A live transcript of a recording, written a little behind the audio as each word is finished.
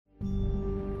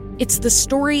It's the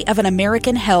story of an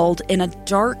American held in a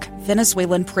dark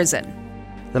Venezuelan prison.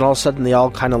 Then all of a sudden they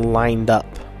all kind of lined up.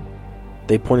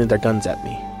 They pointed their guns at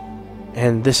me.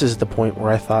 And this is the point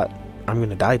where I thought, I'm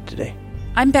going to die today.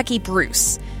 I'm Becky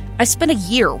Bruce. I spent a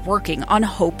year working on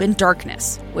Hope in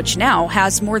Darkness, which now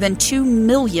has more than 2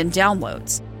 million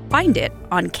downloads. Find it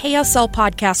on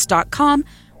kslpodcast.com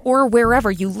or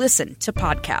wherever you listen to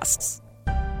podcasts.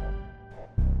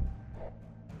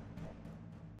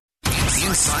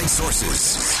 Inside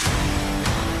Sources.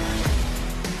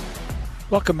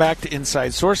 Welcome back to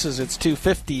Inside Sources. It's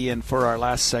 2:50, and for our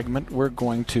last segment, we're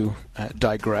going to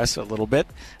digress a little bit.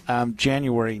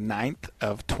 January 9th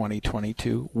of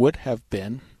 2022 would have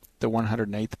been the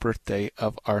 108th birthday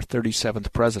of our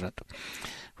 37th president,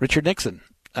 Richard Nixon.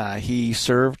 He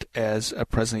served as a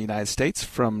president of the United States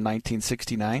from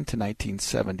 1969 to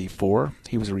 1974.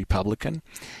 He was a Republican.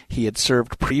 He had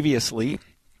served previously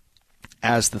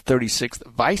as the 36th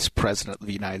Vice President of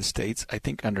the United States, I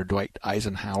think under Dwight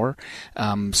Eisenhower,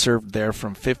 served there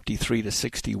from 53 to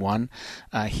 61.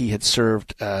 He had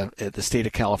served at the state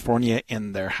of California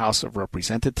in their House of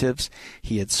Representatives.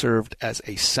 He had served as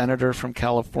a senator from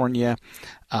California.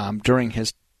 During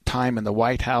his time in the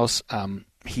White House,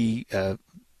 he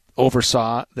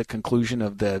oversaw the conclusion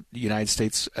of the United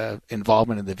States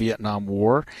involvement in the Vietnam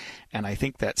War, and I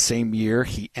think that same year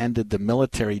he ended the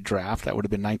military draft. That would have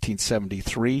been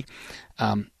 1973.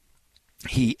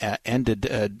 He ended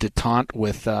détente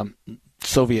with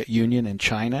Soviet Union and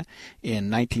China. In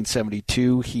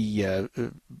 1972, he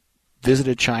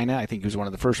visited China. I think he was one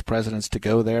of the first presidents to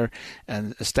go there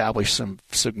and establish some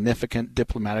significant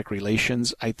diplomatic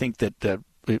relations. I think that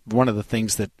one of the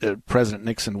things that President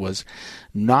Nixon was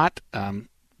not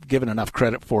given enough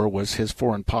credit for was his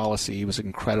foreign policy. He was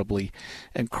incredibly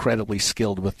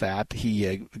skilled with that.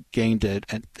 He gained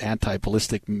an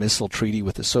anti-ballistic missile treaty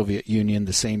with the Soviet Union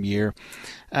the same year.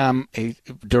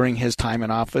 During his time in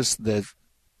office,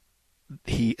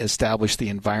 he established the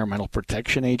Environmental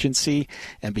Protection Agency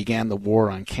and began the war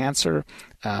on cancer.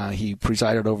 He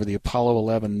presided over the Apollo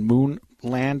 11 moon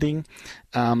landing,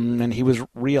 and he was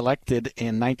reelected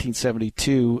in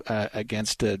 1972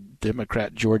 against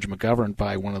Democrat George McGovern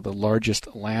by one of the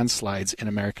largest landslides in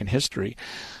American history.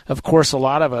 Of course, a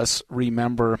lot of us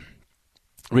remember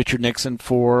Richard Nixon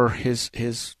for his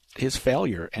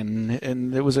failure, and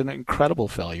it was an incredible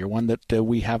failure, one that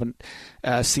we haven't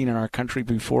seen in our country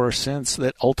before or since,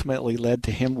 that ultimately led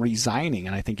to him resigning.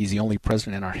 And I think he's the only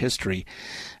president in our history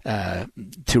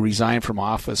to resign from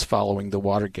office following the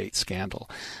Watergate scandal.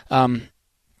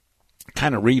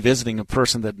 Kind of revisiting a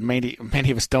person that many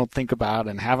of us don't think about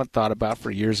and haven't thought about for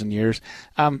years and years.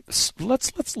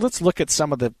 Let's look at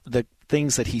some of the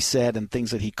things that he said and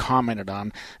things that he commented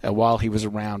on while he was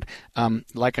around.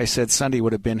 Like I said, Sunday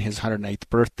would have been his 108th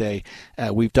birthday.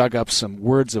 We've dug up some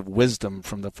words of wisdom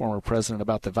from the former president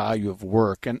about the value of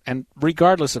work. And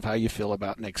regardless of how you feel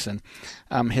about Nixon,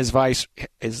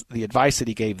 the advice that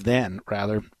he gave then,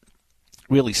 rather,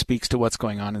 really speaks to what's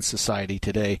going on in society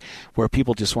today, where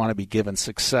people just want to be given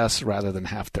success rather than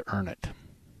have to earn it.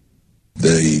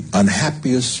 The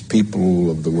unhappiest people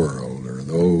of the world are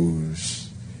those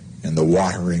in the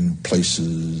watering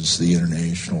places, the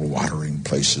international watering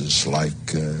places like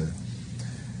the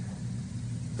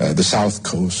south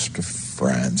coast of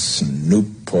France and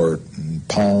Newport and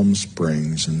Palm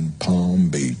Springs and Palm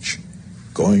Beach,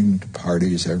 going to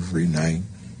parties every night,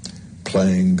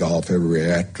 playing golf every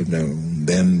afternoon,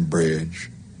 then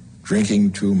bridge,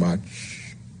 drinking too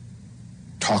much,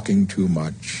 talking too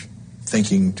much,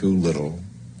 thinking too little,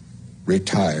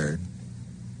 retired,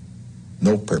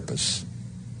 no purpose.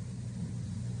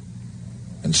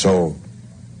 And so,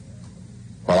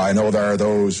 while I know there are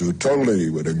those who totally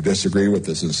would disagree with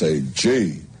this and say,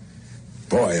 gee,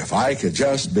 boy, if I could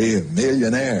just be a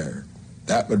millionaire,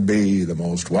 that would be the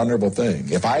most wonderful thing.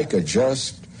 If I could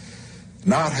just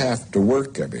not have to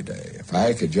work every day, if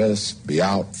I could just be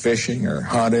out fishing or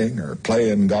hunting or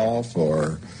playing golf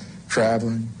or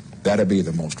traveling, that'd be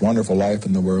the most wonderful life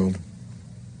in the world.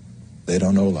 They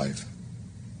don't know life.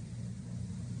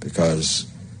 Because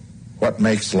what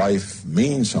makes life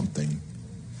mean something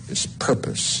is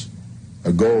purpose,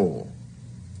 a goal,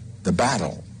 the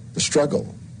battle, the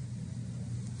struggle,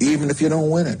 even if you don't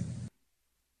win it.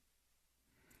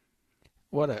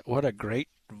 What a great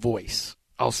voice.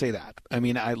 I'll say that. I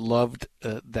mean, I loved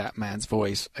that man's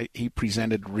voice. He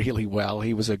presented really well.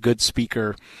 He was a good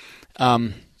speaker.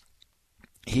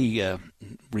 He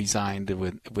resigned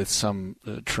with some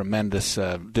tremendous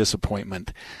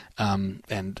disappointment,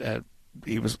 and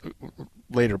he was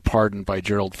later pardoned by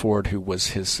Gerald Ford, who was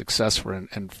his successor,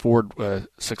 and Ford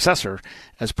successor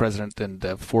as president,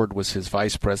 and Ford was his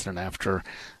vice president after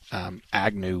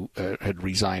Agnew had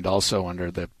resigned, also under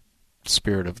the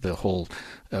spirit of the whole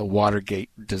Watergate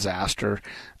disaster.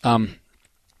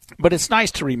 But it's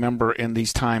nice to remember in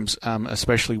these times,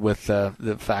 especially with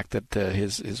the fact that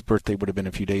his birthday would have been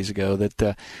a few days ago,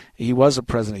 that he was a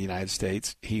president of the United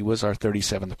States. He was our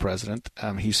 37th president.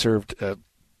 He served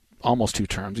almost 2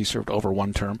 terms. He served over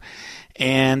 1 term.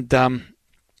 And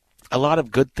a lot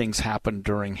of good things happened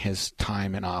during his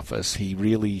time in office. He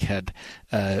really had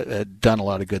done a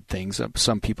lot of good things.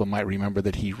 Some people might remember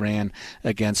that he ran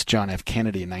against John F.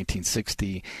 Kennedy in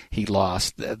 1960. He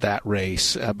lost that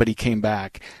race, but he came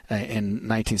back. In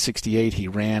 1968, he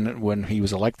ran. When he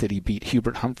was elected, he beat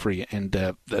Hubert Humphrey, and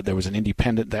there was an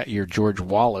independent that year, George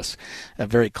Wallace, a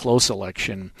very close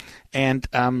election. And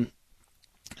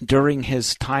during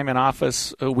his time in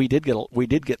office, we did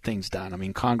get things done. I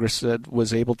mean, Congress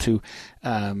was able to,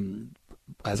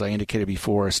 as I indicated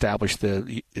before, establish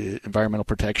the Environmental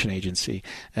Protection Agency.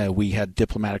 We had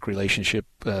diplomatic relationship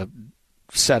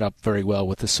set up very well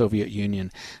with the Soviet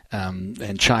Union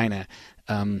and China.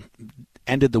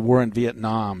 Ended the war in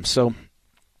Vietnam. So,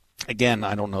 again,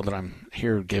 I don't know that I'm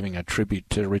here giving a tribute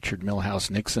to Richard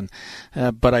Milhous Nixon,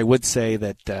 but I would say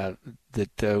that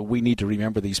we need to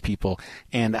remember these people,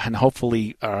 and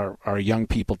hopefully our young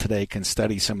people today can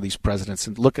study some of these presidents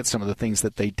and look at some of the things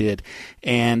that they did,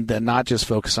 and not just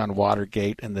focus on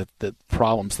Watergate and the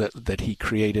problems that he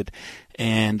created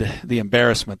and the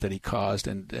embarrassment that he caused.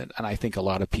 And I think a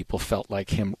lot of people felt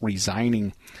like him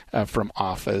resigning from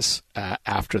office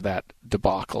after that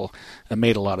debacle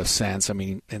made a lot of sense. I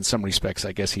mean, in some respects,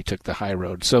 I guess he took the high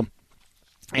road. So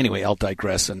anyway, I'll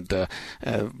digress and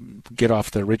get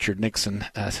off the Richard Nixon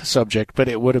subject, but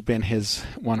it would have been his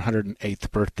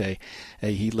 108th birthday.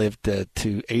 He lived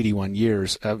to 81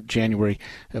 years, January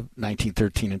of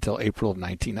 1913 until April of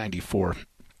 1994.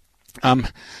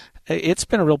 It's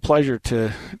been a real pleasure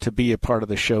to be a part of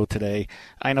the show today.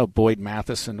 I know Boyd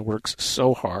Matheson works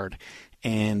so hard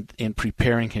and in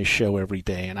preparing his show every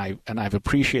day, and I've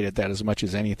appreciated that as much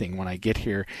as anything when I get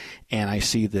here and I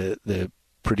see the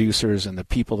producers and the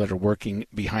people that are working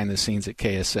behind the scenes at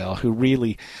KSL, who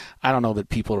really, I don't know that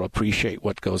people appreciate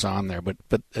what goes on there, but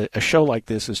a show like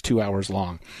this is 2 hours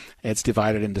long. It's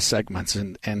divided into segments,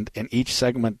 and each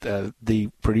segment, the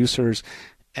producers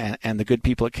and the good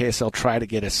people at KSL try to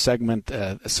get a segment,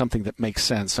 something that makes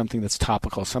sense, something that's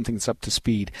topical, something that's up to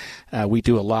speed. We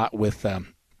do a lot with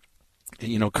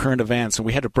current events, and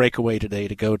we had to break away today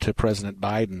to go to President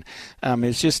Biden.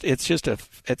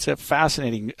 It's a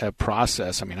fascinating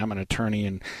process. I mean, I'm an attorney,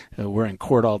 and we're in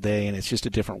court all day, and it's just a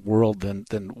different world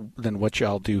than what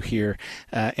y'all do here.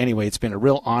 Anyway, it's been a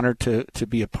real honor to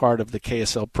be a part of the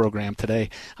KSL program today.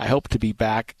 I hope to be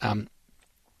back.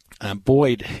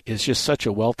 Boyd is just such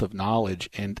a wealth of knowledge,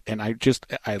 and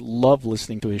I love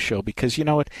listening to his show because, you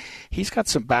know what, he's got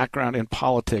some background in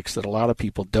politics that a lot of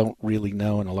people don't really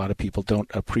know and a lot of people don't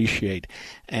appreciate.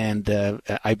 And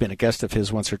I've been a guest of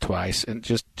his once or twice, and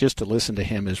just to listen to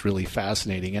him is really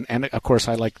fascinating. And of course,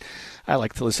 I like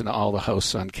to listen to all the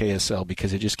hosts on KSL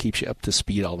because it just keeps you up to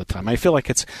speed all the time. I feel like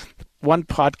it's one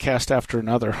podcast after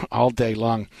another all day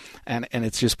long, and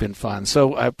it's just been fun.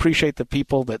 So I appreciate the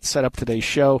people that set up today's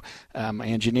show, my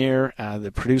engineer,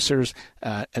 the producers.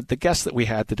 The guests that we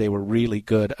had today were really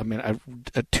good. I mean,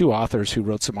 2 authors who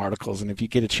wrote some articles, and if you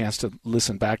get a chance to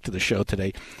listen back to the show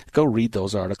today, go read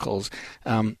those articles.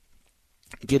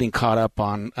 Getting caught up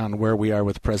on where we are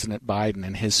with President Biden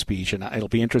and his speech, and it'll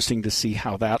be interesting to see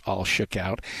how that all shook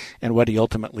out and what he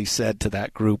ultimately said to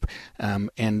that group,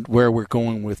 and where we're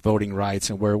going with voting rights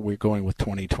and where we're going with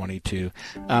 2022.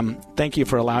 Thank you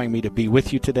for allowing me to be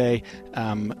with you today.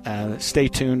 Stay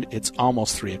tuned. It's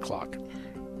almost 3 o'clock.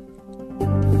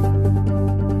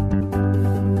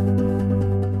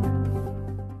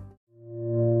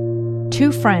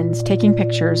 Two friends taking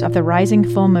pictures of the rising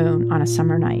full moon on a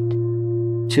summer night.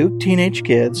 2 teenage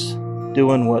kids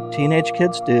doing what teenage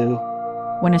kids do.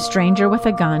 When a stranger with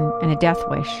a gun and a death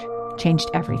wish changed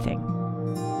everything.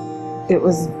 It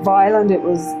was violent, it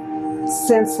was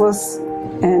senseless,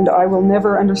 and I will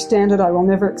never understand it, I will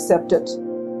never accept it.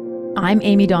 I'm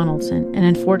Amy Donaldson, and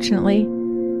unfortunately,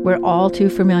 we're all too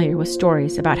familiar with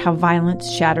stories about how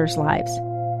violence shatters lives.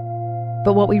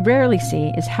 But what we rarely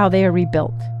see is how they are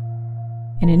rebuilt.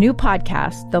 In a new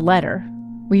podcast, The Letter,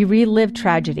 we relive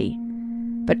tragedy,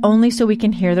 but only so we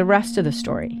can hear the rest of the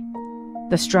story.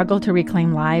 The struggle to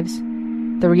reclaim lives,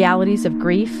 the realities of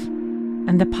grief,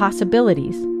 and the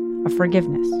possibilities of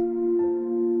forgiveness.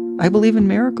 I believe in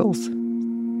miracles.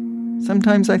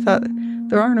 Sometimes I thought,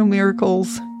 there are no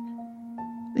miracles.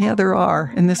 Yeah, there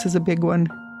are, and this is a big one.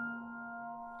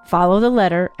 Follow The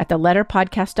Letter at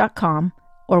theletterpodcast.com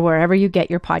or wherever you get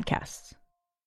your podcasts.